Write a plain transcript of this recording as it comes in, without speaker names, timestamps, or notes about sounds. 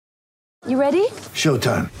You ready?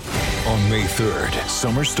 Showtime. On May 3rd,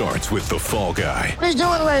 summer starts with The Fall Guy. Let's do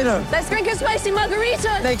it later. Let's drink a spicy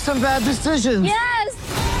margarita. Make some bad decisions.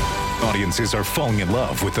 Yes! Audiences are falling in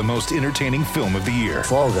love with the most entertaining film of the year.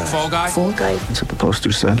 Fall Guy. Fall Guy? Fall Guy. That's what the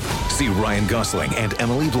poster said. See Ryan Gosling and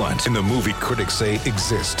Emily Blunt in the movie critics say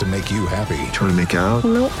exists to make you happy. Trying to make it out?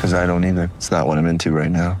 Nope. Because I don't either. It's not what I'm into right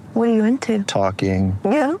now. What are you into? Talking.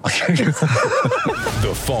 Yeah.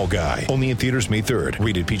 The Fall Guy. Only in theaters May 3rd.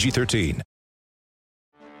 Rated PG-13.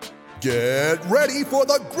 Get ready for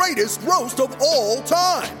the greatest roast of all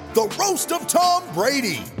time. The Roast of Tom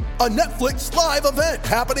Brady. A Netflix live event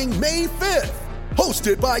happening May 5th.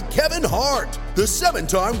 Hosted by Kevin Hart. The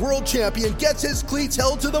 7-time world champion gets his cleats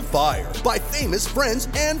held to the fire by famous friends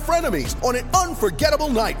and frenemies on an unforgettable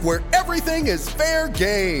night where everything is fair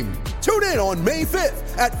game. Tune in on May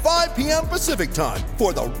 5th at 5 p.m. Pacific time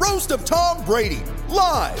for the Roast of Tom Brady.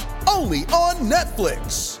 Live only on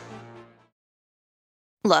Netflix.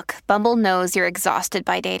 Look, Bumble knows you're exhausted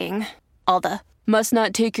by dating. All the, must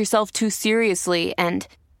not take yourself too seriously, and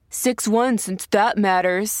 6'1" since that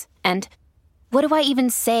matters. And what do I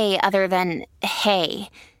even say other than,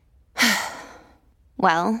 hey?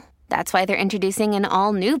 Well, that's why they're introducing an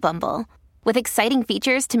all-new Bumble, with exciting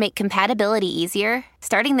features to make compatibility easier,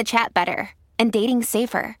 starting the chat better, and dating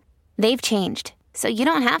safer. They've changed, so you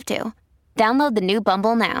don't have to. Download the new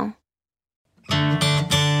Bumble now.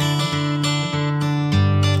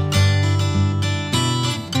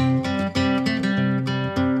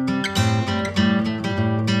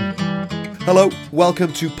 Hello,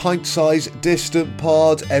 welcome to Pint Size Distant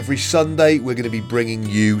Pod. Every Sunday we're going to be bringing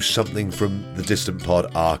you something from the Distant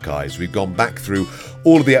Pod archives. We've gone back through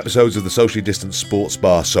all of the episodes of the Socially Distant Sports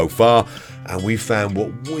Bar so far, and we found what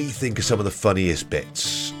we think are some of the funniest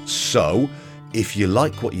bits. So, if you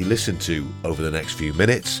like what you listen to over the next few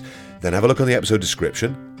minutes, then have a look on the episode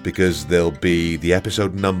description, because there'll be the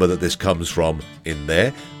episode number that this comes from in there,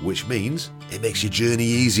 which means it makes your journey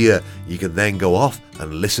easier. You can then go off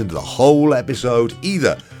and listen to the whole episode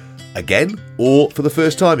either again or for the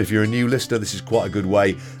first time. If you're a new listener, this is quite a good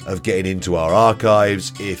way of getting into our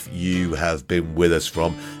archives. If you have been with us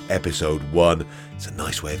from episode 1, it's a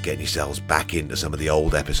nice way of getting yourselves back into some of the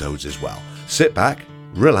old episodes as well. Sit back,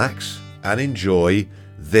 relax, and enjoy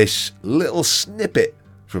this little snippet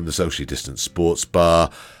from the Socially Distant Sports Bar,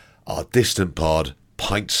 our Distant Pod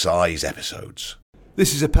pint-size episodes.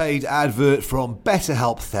 This is a paid advert from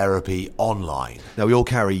BetterHelp Therapy Online. Now, we all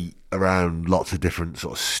carry around lots of different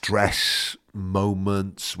sort of stress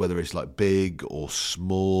moments, whether it's like big or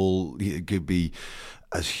small. It could be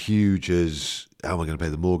as huge as, how am I going to pay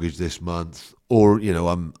the mortgage this month? Or, you know,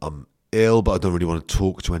 I'm ill, but I don't really want to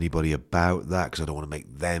talk to anybody about that because I don't want to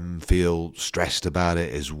make them feel stressed about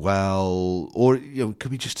it as well. Or, you know, it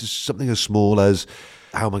could be just something as small as,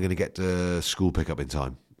 how am I going to get to school pickup in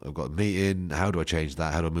time? I've got a meeting. How do I change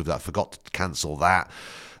that? How do I move that? Forgot to cancel that.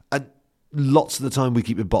 And lots of the time we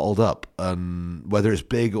keep it bottled up. And whether it's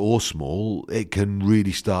big or small, it can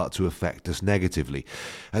really start to affect us negatively.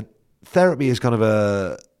 And therapy is kind of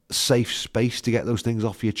a safe space to get those things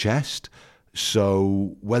off your chest.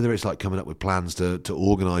 So whether it's like coming up with plans to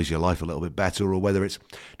organise your life a little bit better, or whether it's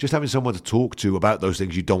just having someone to talk to about those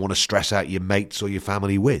things you don't want to stress out your mates or your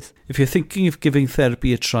family with. If you're thinking of giving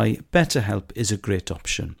therapy a try, BetterHelp is a great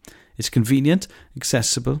option. It's convenient,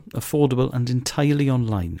 accessible, affordable and entirely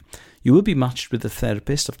online. You will be matched with a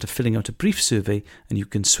therapist after filling out a brief survey, and you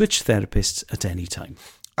can switch therapists at any time.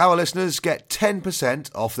 Our listeners get 10%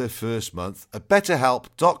 off their first month at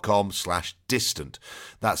betterhelp.com/distant.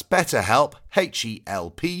 That's betterhelp,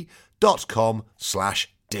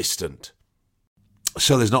 HELP.com/distant.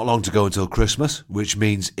 So there's not long to go until Christmas, which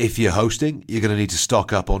means if you're hosting, you're going to need to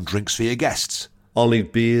stock up on drinks for your guests. I'll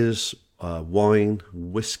need beers, wine,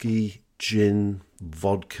 whiskey, gin,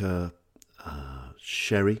 vodka,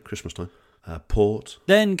 sherry, Christmas time. Port.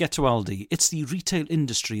 Then get to Aldi. It's the Retail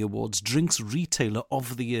Industry Awards Drinks Retailer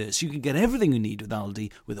of the Year. So you can get everything you need with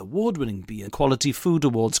Aldi with award-winning beer, Quality Food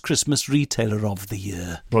Awards Christmas Retailer of the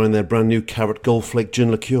Year. Trying their brand new carrot gold flake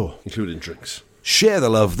gin liqueur, including drinks. Share the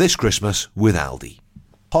love this Christmas with Aldi.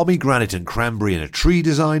 Pomegranate and cranberry in a tree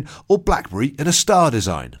design, or blackberry in a star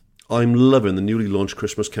design. I'm loving the newly launched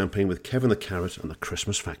Christmas campaign with Kevin the Carrot and the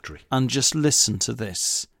Christmas Factory. And just listen to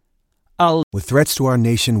this. With threats to our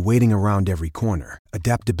nation waiting around every corner,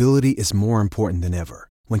 adaptability is more important than ever.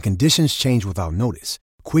 When conditions change without notice,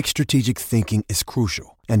 quick strategic thinking is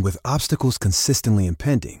crucial. And with obstacles consistently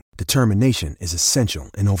impending, determination is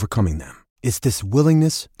essential in overcoming them. It's this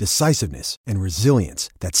willingness, decisiveness, and resilience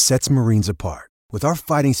that sets Marines apart. With our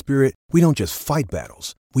fighting spirit, we don't just fight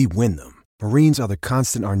battles, we win them. Marines are the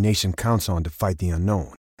constant our nation counts on to fight the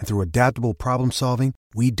unknown. And through adaptable problem solving,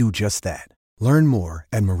 we do just that. Learn more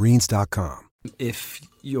at marines.com. If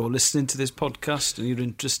you're listening to this podcast and you're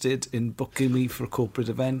interested in booking me for a corporate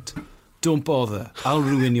event, don't bother. I'll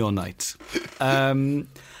ruin your night. And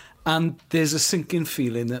there's a sinking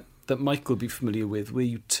feeling that Mike will be familiar with, where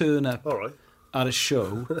you turn up at a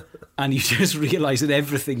show and you just realise that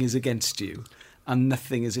everything is against you and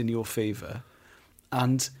nothing is in your favour.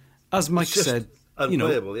 And as Mike said,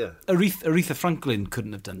 Aretha Franklin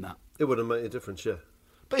couldn't have done that. It would have made a difference, yeah.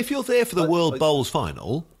 But if you're there for the World Bowls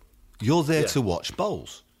final, you're there to watch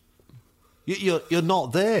bowls. You're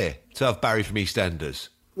not there to have Barry from EastEnders.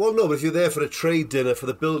 Well, no, but if you're there for a trade dinner for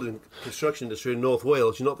the building construction industry in North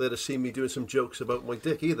Wales, you're not there to see me doing some jokes about my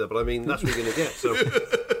dick either. But I mean, that's what you're going to get. So,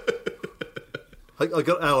 I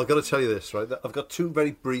got to tell you this, right? I've got two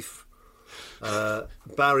very brief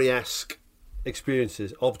Barry-esque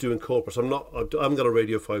experiences of doing corporates. I haven't got a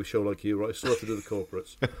Radio 5 show like you, right? I still have to do the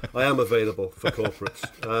corporates. I am available for corporates.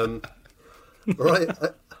 Right?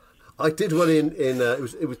 I did one in it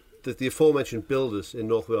was the aforementioned builders in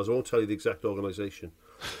North Wales. I won't tell you the exact organisation,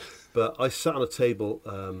 but I sat on a table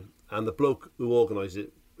and the bloke who organised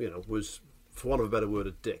it, was, for want of a better word,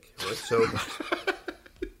 a dick, right? So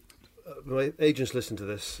my agents listen to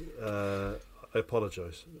this. I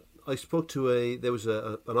apologise. I spoke to there was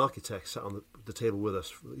an architect sat on the table with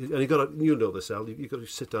us, and you know this, Al. You got to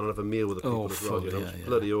sit down and have a meal with the people as well. Yeah.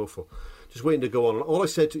 Bloody awful. Just waiting to go on. And all I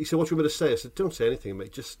said, he said, "What do you want me to say?" I said, "Don't say anything,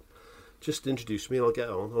 mate. Just introduce me and I'll get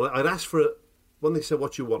on." And I'd asked for it when they said,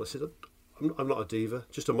 "What do you want?" I said, "I'm not a diva,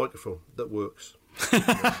 just a microphone that works."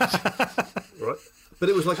 Right. But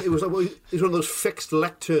it was one of those fixed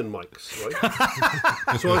lectern mics,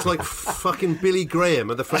 right? So I was like fucking Billy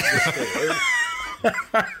Graham at the French Mistake,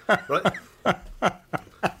 right?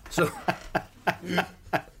 So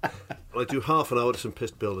I do half an hour to some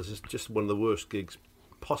pissed builders. It's just one of the worst gigs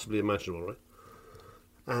possibly imaginable, right?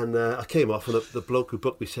 And I came off, and the bloke who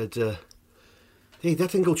booked me said, "Hey,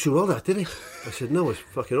 that didn't go too well, that, did it?" I said, "No, it's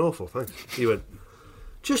fucking awful, thanks." He went,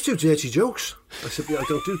 "Just do dirty jokes." I said, "Yeah, I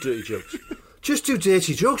don't do dirty jokes." "Just do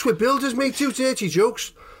dirty jokes. We're builders, mate. Do dirty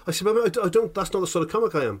jokes." I said, "I don't. That's not the sort of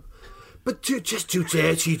comic I am." "But just do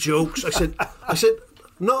dirty jokes." I said,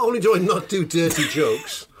 "Not only do I not do dirty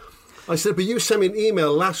jokes," I said, "but you sent me an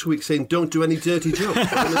email last week saying don't do any dirty jokes."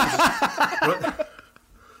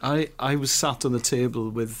 Right? I was sat on the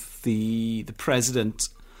table with the president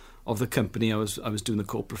of the company I was doing the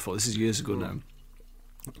corporate for. This is years ago now,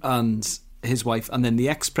 and his wife, and then the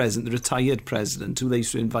ex-president, the retired president, who they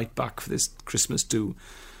used to invite back for this Christmas do,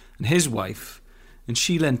 and his wife, and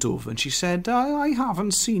she leant over and she said, I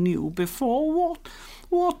haven't seen you before.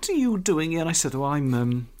 What are you doing here?" And I said, "Oh,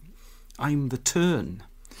 I'm the turn."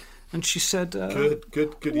 And she said,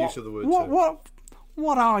 Good use of the word turn.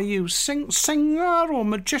 What are you, singer or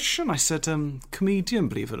magician?" I said, "Comedian,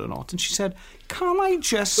 believe it or not." And she said, Can I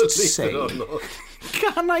just say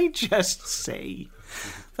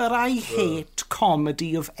that I hate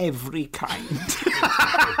comedy of every kind?"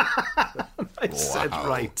 I said,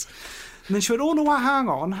 "Right." And then she went, "Oh no, hang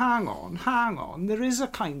on. There is a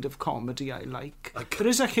kind of comedy I like. There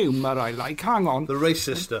is a humour I like. Hang on." The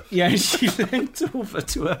racist stuff. Yeah, she leant over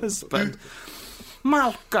to her husband.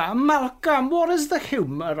 Malcolm, what is the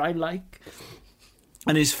humour I like?"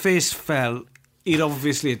 And his face fell. He'd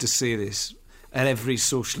obviously had to say this at every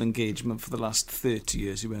social engagement for the last 30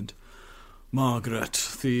 years. He went,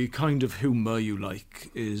 "Margaret, the kind of humour you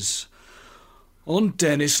like is on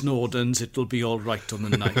Dennis Norden's It'll Be All Right on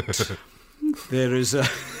the Night." There is a...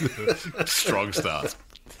 Strong start.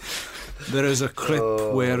 There is a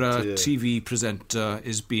clip where a TV presenter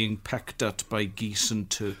is being pecked at by geese and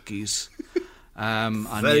turkeys.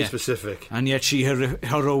 Very specific. And yet she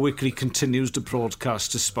heroically continues to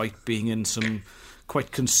broadcast despite being in some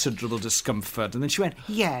quite considerable discomfort. And then she went,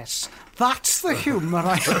 "Yes, that's the humour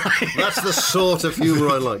I like." That's the sort of humour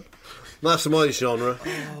I like. That's my genre.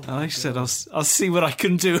 And I said, I'll see what I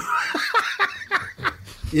can do.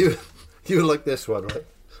 You like this one, right?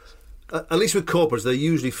 At least with corporates, they're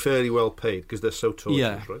usually fairly well paid because they're so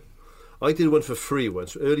torturous, right? I did one for free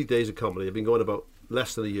once, early days of comedy. I've been going about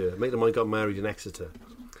less than a year. A mate of mine got married in Exeter.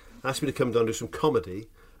 Asked me to come down and do some comedy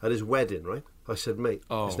at his wedding, right? I said, "Mate,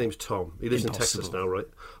 his name's Tom. He lives in Texas now, right?"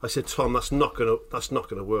 I said, "Tom, that's not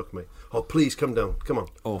gonna work, mate. Oh, please come down. Come on."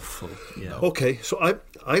 Awful. Yeah. Okay, so I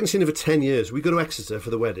hadn't seen him for 10 years. We go to Exeter for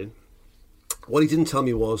the wedding. What he didn't tell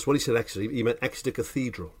me was, when he said Exeter, he meant Exeter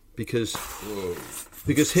Cathedral because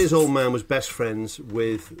his old man was best friends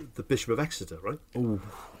with the Bishop of Exeter, right? Ooh.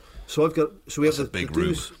 So we have the big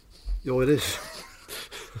room. Oh, it is.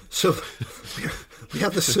 So we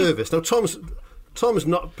have the service. Now, Tom's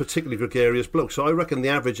not a particularly gregarious bloke, so I reckon the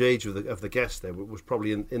average age of the guests there was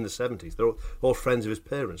probably in the 70s. They're all friends of his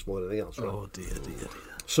parents more than anything else, right? Oh, dear.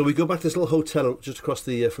 So we go back to this little hotel just across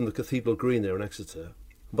from the Cathedral Green there in Exeter.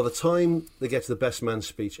 By the time they get to the best man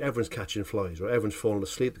speech, everyone's catching flies, right? Everyone's falling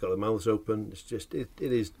asleep, they've got their mouths open. It's just, it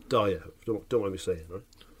is dire, don't mind me saying, right?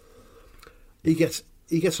 He gets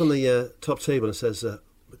on the top table and says,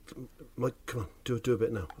 Mike, come on, do a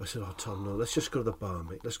bit now. I said, oh, Tom, no, let's just go to the bar,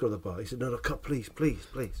 mate. Let's go to the bar. He said, no, please.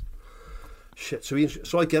 Shit,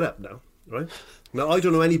 so I get up now, right? Now, I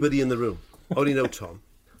don't know anybody in the room. I only know Tom.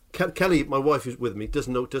 Kelly, my wife, who's with me,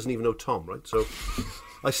 doesn't even know Tom, right? So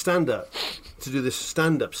I stand up to do this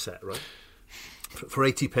stand-up set, right? For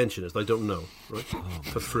 80 pensioners that I don't know, right?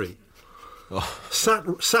 For free.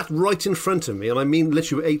 Sat right in front of me, and I mean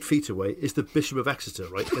literally 8 feet away, is the Bishop of Exeter,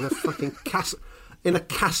 right? In a fucking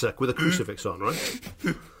cassock with a crucifix on, right?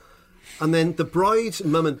 And then the bride's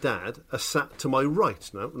mum and dad are sat to my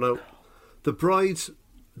right. Now, the bride's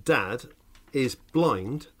dad is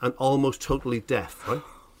blind and almost totally deaf, right?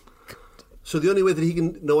 So the only way that he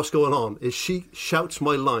can know what's going on is she shouts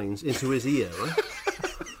my lines into his ear, right?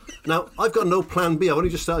 Now, I've got no plan B. I've only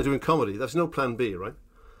just started doing comedy. There's no plan B, right?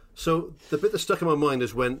 So the bit that stuck in my mind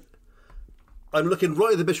is when I'm looking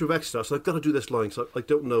right at the Bishop of Exeter, so I've got to do this line. So I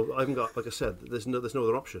don't know. I haven't got, like I said, there's no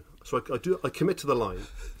other option. So I commit to the line.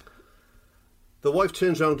 The wife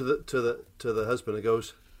turns around to the husband and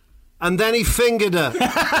goes, and then he fingered her.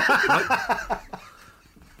 Right?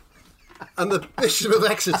 And the Bishop of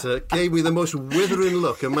Exeter gave me the most withering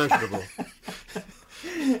look imaginable.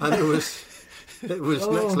 And it was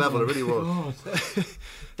next level, it really was.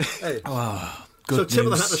 Hey. Oh, so tip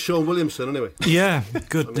of the hat to Sean Williamson, anyway. Yeah,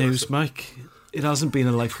 good news, Mike. It hasn't been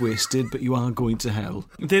a life wasted, but you are going to hell.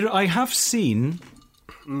 I have seen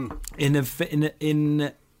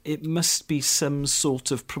it must be some sort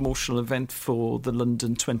of promotional event for the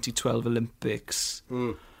London 2012 Olympics.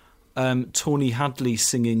 Tony Hadley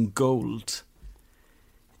singing Gold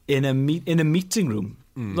in a meeting room,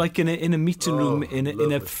 like in a meeting room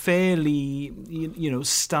in a fairly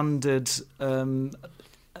standard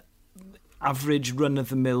average run of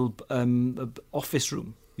the mill office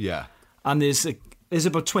room. Yeah, and there's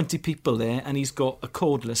about 20 people there, and he's got a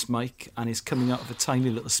cordless mic, and he's coming out of a tiny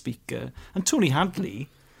little speaker. And Tony Hadley,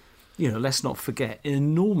 let's not forget, an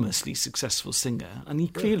enormously successful singer, and he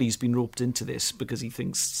clearly has been roped into this because he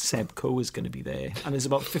thinks Seb Coe is going to be there, and there's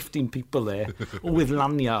about 15 people there, all with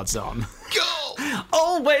lanyards on.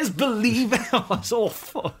 Always believe it. Oh, it's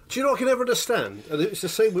awful. Do you know what I can never understand? And it's the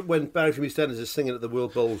same when Barry from EastEnders is singing at the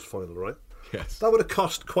World Bowls final, right? Yes. That would have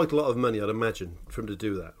cost quite a lot of money, I'd imagine, for him to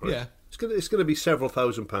do that, right? Yeah. It's going to be several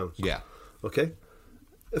 £1,000s. Yeah. Okay?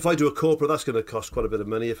 If I do a corporate, that's going to cost quite a bit of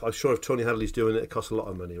money. I'm sure if Tony Hadley's doing it, it costs a lot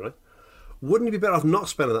of money, right? Wouldn't you be better off not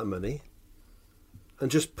spending that money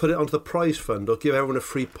and just put it onto the prize fund or give everyone a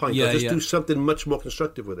free pint or just do something much more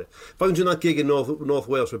constructive with it? If I'm doing that gig in North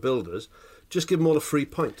Wales for builders, just give them all a free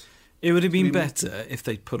pint. It would have been better if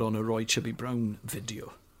they'd put on a Roy Chubby Brown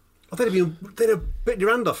video. Oh, they'd have bitten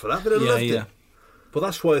your hand off for that. They'd have loved it. But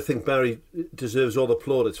that's why I think Barry deserves all the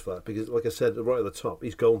plaudits for that, because, like I said, right at the top,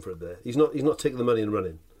 he's going for it there. He's not taking the money and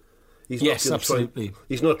running. Absolutely.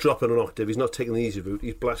 He's not dropping an octave. He's not taking the easy route.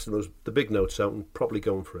 He's blasting the big notes out and probably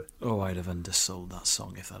going for it. Oh, I'd have undersold that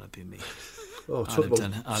song if that had been me. Oh, talk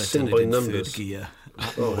about sing by numbers. Third gear.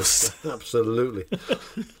 Oh, absolutely.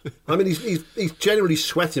 I mean, he's genuinely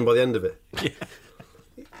sweating by the end of it. Yeah.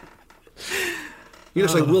 You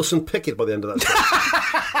look like Wilson Pickett by the end of that song.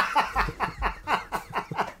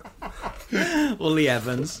 Ollie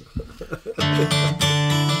Evans.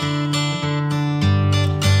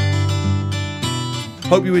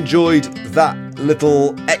 Hope you enjoyed that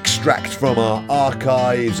little extract from our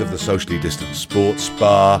archives of the Socially Distant Sports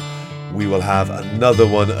Bar. We will have another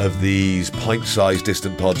one of these pint-sized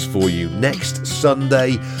distant pods for you next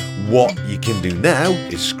Sunday. What you can do now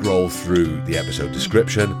is scroll through the episode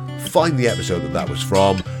description, find the episode that was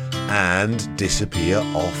from, and disappear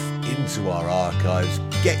off into our archives.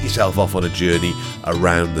 Get yourself off on a journey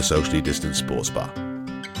around the Socially Distant Sports Bar.